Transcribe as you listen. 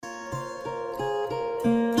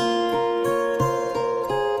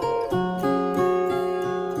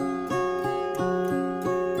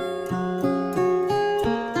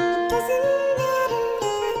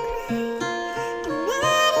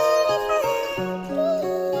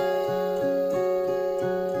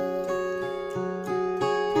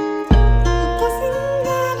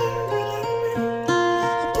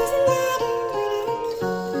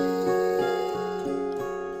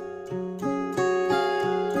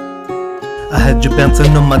I had you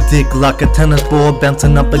bouncing on my dick like a tennis ball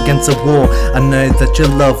bouncing up against a wall. I know that you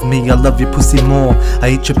love me, I love your pussy more. I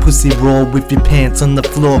eat your pussy raw with your pants on the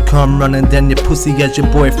floor. Come running down your pussy as your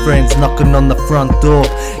boyfriend's knocking on the front door.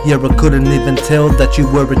 Yeah, I couldn't even tell that you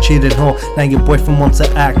were a cheating whore. Now your boyfriend wants to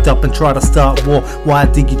act up and try to start war. Why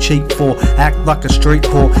did you cheat for? Act like a street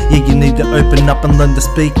whore. Yeah, you need to open up and learn to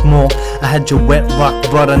speak more. I had your wet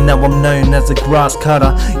rock butter, now I'm known as a grass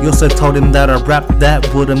cutter. You also told him that I rapped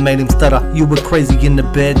that would've made him stutter. You were crazy in the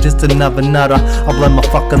bed, just another nutter. I blow my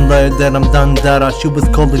fucking load, then I'm done data. She was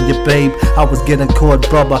calling you babe, I was getting caught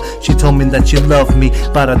bubba. She told me that she loved me,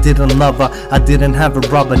 but I didn't love her. I didn't have a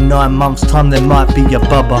rubber. 9 months time there might be a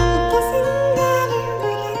bubba.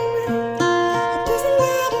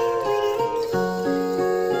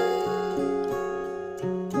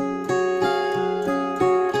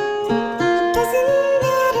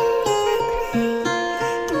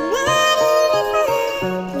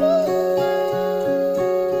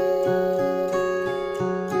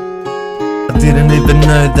 I didn't even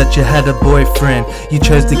know that you had a boyfriend. You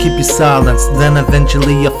chose to keep your silence. Then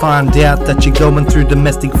eventually you find out that you're going through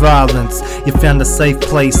domestic violence. You found a safe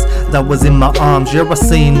place that was in my arms. Yeah, I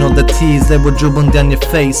seen all the tears that were dribbling down your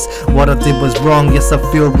face. What I did was wrong, yes I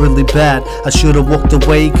feel really bad. I should've walked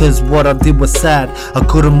away cause what I did was sad. I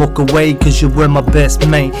couldn't walk away cause you were my best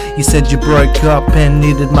mate. You said you broke up and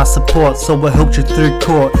needed my support, so I helped you through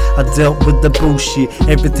court. I dealt with the bullshit,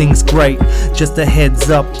 everything's great. Just a heads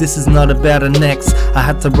up, this is not about an ex. I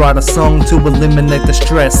had to write a song to eliminate the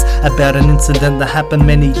stress about an incident that happened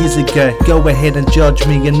many years ago. Go ahead and judge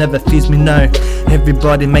me, it never fears me, no.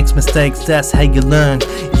 Everybody makes mistakes, that's how you learn.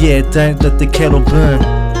 Yeah, don't let the kettle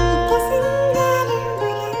burn.